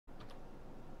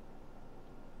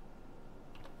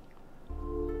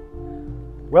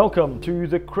Welcome to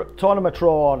the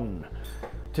Cryptonometron.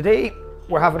 Today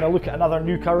we're having a look at another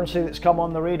new currency that's come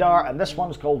on the radar, and this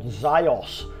one's called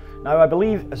Xios. Now I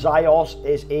believe Xios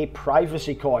is a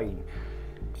privacy coin.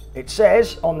 It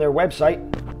says on their website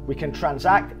we can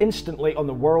transact instantly on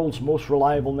the world's most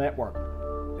reliable network.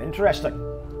 Interesting.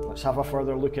 Let's have a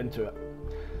further look into it.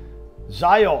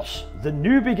 Xios, the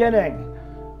new beginning.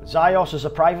 Xios is a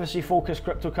privacy-focused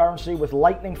cryptocurrency with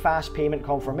lightning-fast payment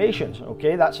confirmations.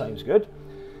 Okay, that sounds good.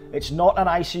 It's not an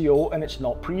ICO and it's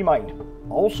not pre-mined.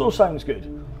 Also sounds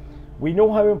good. We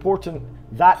know how important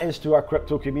that is to our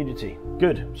crypto community.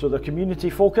 Good, so they're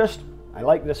community-focused. I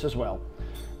like this as well.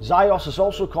 Xios is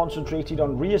also concentrated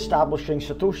on re-establishing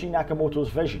Satoshi Nakamoto's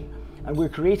vision, and we're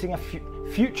creating a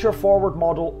future-forward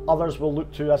model others will look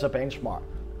to as a benchmark.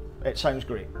 It sounds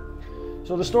great.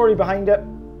 So the story behind it: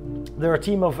 they're a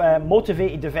team of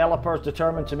motivated developers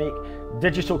determined to make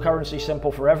digital currency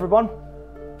simple for everyone.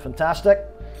 Fantastic.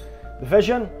 The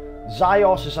vision: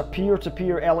 Xios is a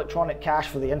peer-to-peer electronic cash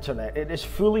for the internet. It is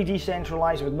fully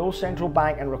decentralized with no central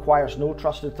bank and requires no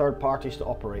trusted third parties to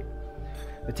operate.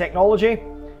 The technology: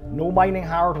 no mining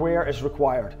hardware is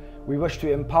required. We wish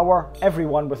to empower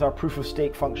everyone with our proof of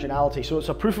stake functionality. So it's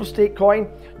a proof of stake coin.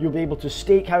 You'll be able to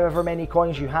stake however many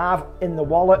coins you have in the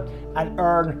wallet and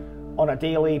earn on a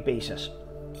daily basis.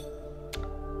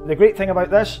 The great thing about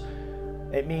this,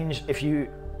 it means if you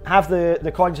have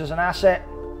the coins as an asset,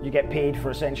 you get paid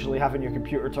for essentially having your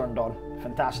computer turned on.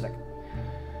 Fantastic.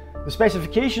 The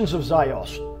specifications of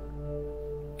Xios.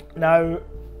 Now,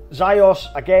 Xios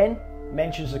again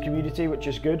mentions the community, which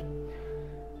is good.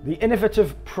 The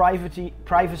innovative privacy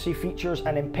features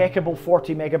and impeccable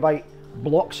 40 megabyte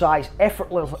block size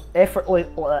effortlessly,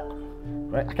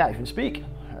 right, I can't even speak.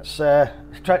 It's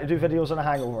trying to do videos on a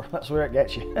hangover. That's where it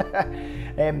gets you.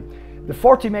 The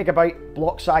 40 megabyte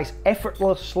block size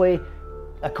effortlessly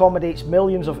accommodates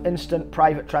millions of instant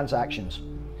private transactions.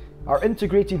 Our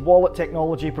integrated wallet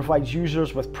technology provides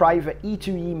users with private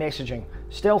E2E messaging,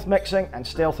 stealth mixing, and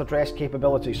stealth address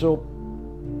capability. So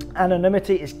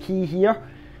anonymity is key here,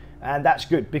 and that's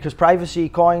good because privacy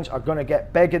coins are going to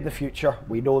get big in the future.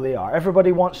 We know they are.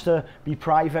 Everybody wants to be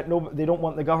private. No, they don't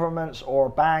want the governments or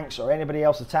banks or anybody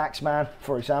else, the tax man,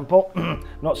 for example.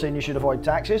 Not saying you should avoid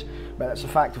taxes, but that's a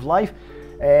fact of life.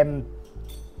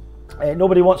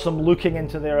 Nobody wants them looking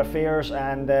into their affairs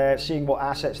and seeing what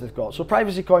assets they've got. So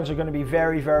privacy coins are going to be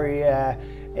very, very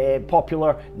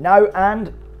popular now,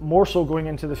 and more so going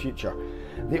into the future.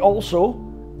 They also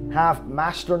have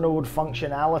masternode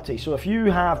functionality. So if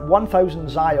you have 1000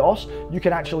 Xios, you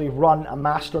can actually run a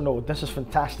masternode. This is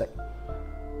fantastic.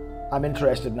 I'm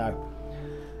interested now.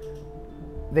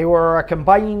 They were a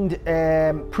combined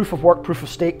proof of work, proof of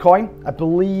stake coin. I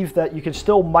believe that you can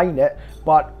still mine it,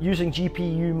 but using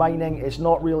GPU mining is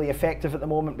not really effective at the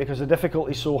moment because the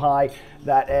difficulty is so high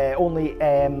that only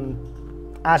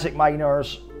ASIC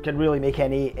miners can really make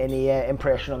any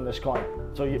impression on this coin.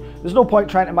 So there's no point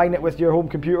trying to mine it with your home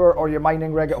computer or your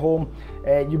mining rig at home.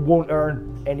 You won't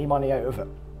earn any money out of it.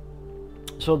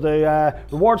 So the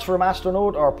rewards for a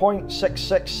masternode are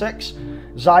 0.666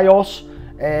 Xios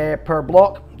per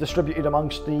block, distributed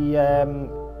amongst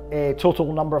the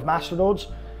total number of masternodes.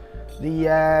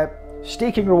 The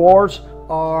staking rewards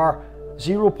are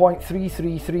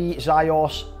 0.333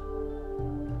 Xios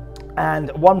and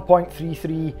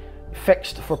 1.33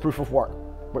 fixed for proof of work,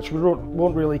 which we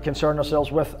won't really concern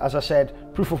ourselves with. As I said,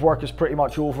 proof of work is pretty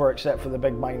much over except for the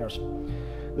big miners.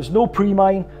 There's no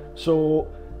pre-mine, so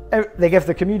they give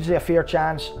the community a fair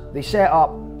chance. They set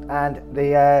up and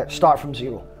they start from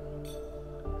zero.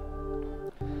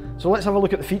 So let's have a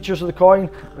look at the features of the coin.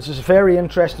 This is very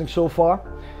interesting so far.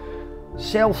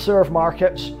 Self-serve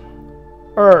markets,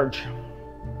 urge,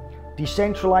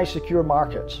 decentralized secure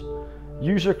markets,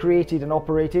 user created and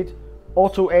operated,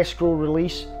 auto escrow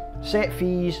release, set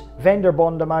fees, vendor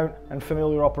bond amount, and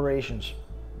familiar operations.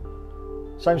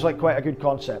 Sounds like quite a good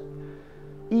concept.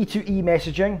 E2E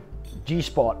messaging,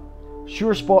 G-Spot,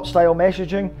 SureSpot style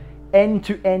messaging,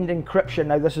 end-to-end encryption.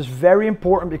 Now this is very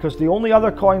important because the only other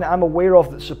coin that I'm aware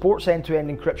of that supports end-to-end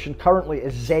encryption currently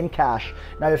is ZENCASH.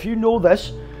 Now if you know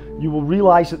this, you will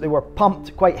realize that they were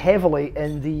pumped quite heavily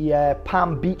in the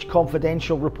Palm Beach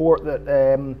Confidential report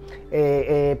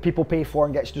that people pay for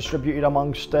and gets distributed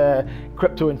amongst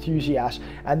crypto enthusiasts.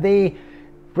 And they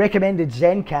recommended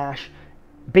ZENCASH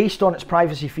based on its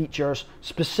privacy features,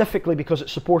 specifically because it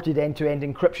supported end-to-end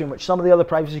encryption, which some of the other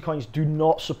privacy coins do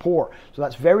not support. So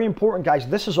that's very important, guys.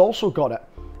 This has also got it.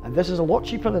 And this is a lot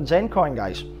cheaper than Zencoin,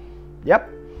 guys. Yep.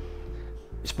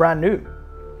 It's brand new.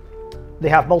 They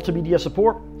have multimedia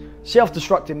support.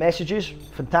 Self-destructing messages,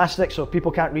 fantastic, so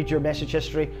people can't read your message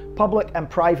history. Public and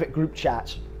private group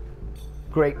chats,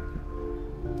 great.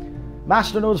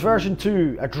 Masternodes version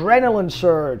 2, adrenaline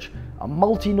surge, a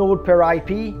multi-node per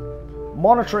IP,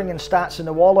 monitoring and stats in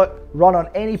the wallet, run on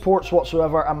any ports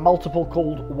whatsoever, and multiple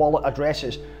cold wallet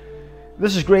addresses.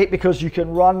 This is great because you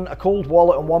can run a cold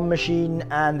wallet on one machine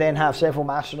and then have several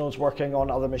masternodes working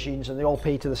on other machines, and they all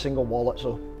pay to the single wallet,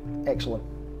 so excellent.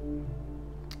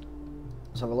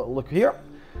 Let's have a little look here.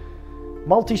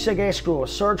 Multi-sig escrow, a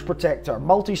surge protector,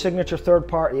 multi-signature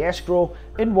third-party escrow,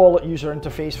 in-wallet user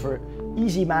interface for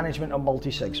easy management of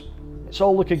multi-sigs. It's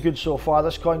all looking good so far.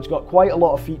 This coin's got quite a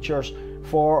lot of features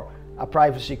for a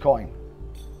privacy coin.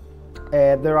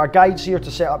 There are guides here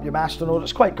to set up your masternode.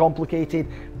 It's quite complicated,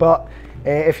 but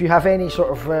if you have any sort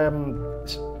of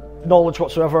knowledge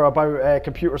whatsoever about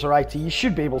computers or IT, you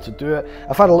should be able to do it.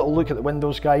 I've had a little look at the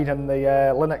Windows guide and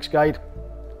the Linux guide,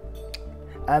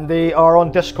 and they are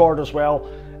on Discord as well.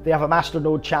 They have a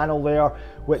masternode channel there,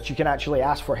 which you can actually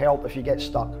ask for help if you get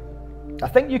stuck. I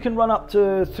think you can run up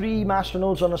to 3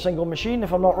 masternodes on a single machine,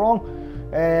 if I'm not wrong.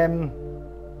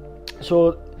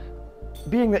 So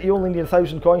being that you only need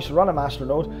 1,000 coins to run a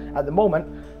masternode at the moment,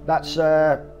 that's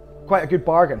quite a good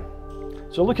bargain.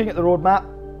 So looking at the roadmap,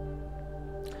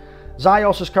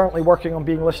 Xios is currently working on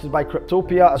being listed by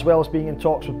Cryptopia, as well as being in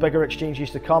talks with bigger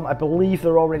exchanges to come. I believe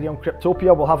they're already on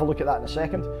Cryptopia. We'll have a look at that in a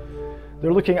second.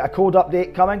 They're looking at a code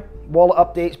update coming, wallet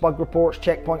updates, bug reports,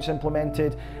 checkpoints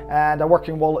implemented, and a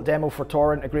working wallet demo for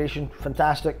Tor integration.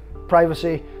 Fantastic.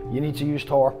 Privacy, you need to use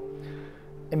Tor.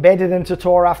 Embedded into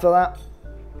Tor after that,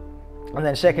 and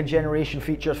then second generation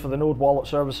features for the node wallet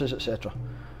services, etc.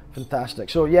 Fantastic.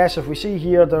 So yes, if we see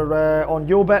here, they're on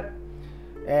Yobit.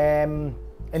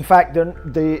 In fact,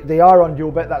 they are on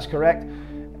Yobit, that's correct.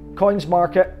 Coins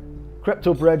Market,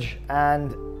 Crypto Bridge,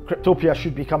 and Cryptopia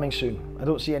should be coming soon. I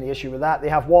don't see any issue with that. They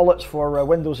have wallets for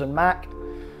Windows and Mac,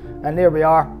 and there we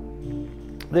are.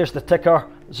 There's the ticker,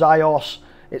 Xios.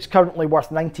 It's currently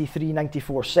worth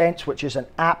 93.94 cents, which is an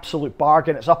absolute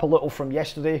bargain. It's up a little from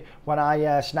yesterday when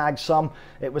I snagged some.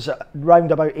 It was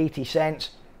around about 80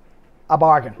 cents, a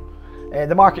bargain.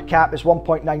 The market cap is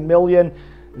 1.9 million.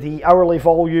 The hourly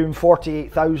volume,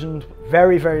 48,000,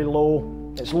 very, very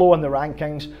low. It's low in the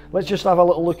rankings. Let's just have a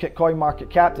little look at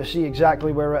CoinMarketCap to see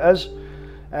exactly where it is.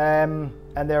 And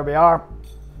there we are.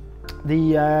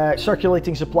 The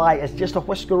circulating supply is just a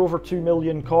whisker over 2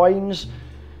 million coins.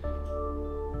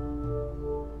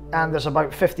 And there's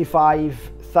about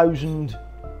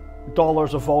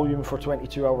 $55,000 of volume for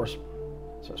 22 hours.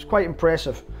 So it's quite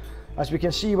impressive. As we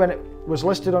can see, when it was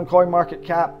listed on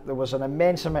CoinMarketCap, there was an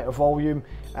immense amount of volume,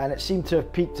 and it seemed to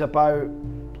have peaked about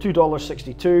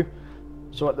 $2.62.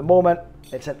 So at the moment,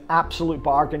 it's an absolute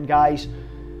bargain, guys.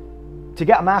 To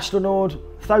get a masternode,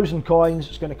 1,000 coins,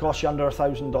 it's going to cost you under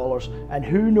 $1,000, and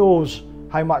who knows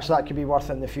how much that could be worth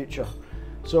in the future.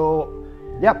 So,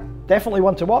 yep, definitely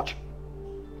one to watch.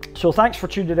 So thanks for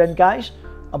tuning in, guys.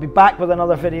 I'll be back with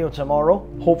another video tomorrow,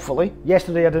 hopefully.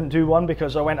 Yesterday I didn't do one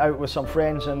because I went out with some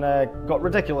friends and got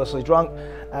ridiculously drunk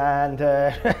and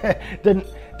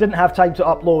didn't have time to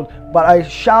upload. But I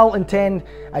shall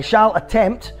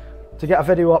attempt to get a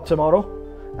video up tomorrow.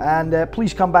 And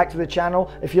please come back to the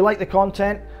channel. If you like the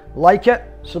content, like it,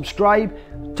 subscribe,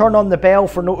 turn on the bell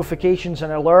for notifications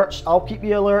and alerts. I'll keep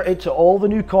you alerted to all the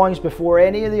new coins before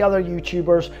any of the other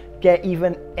YouTubers get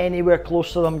even anywhere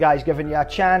close to them, guys, giving you a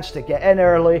chance to get in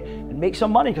early and make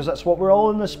some money, because that's what we're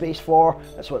all in this space for.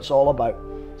 That's what it's all about.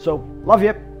 So, love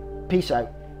you. Peace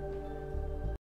out.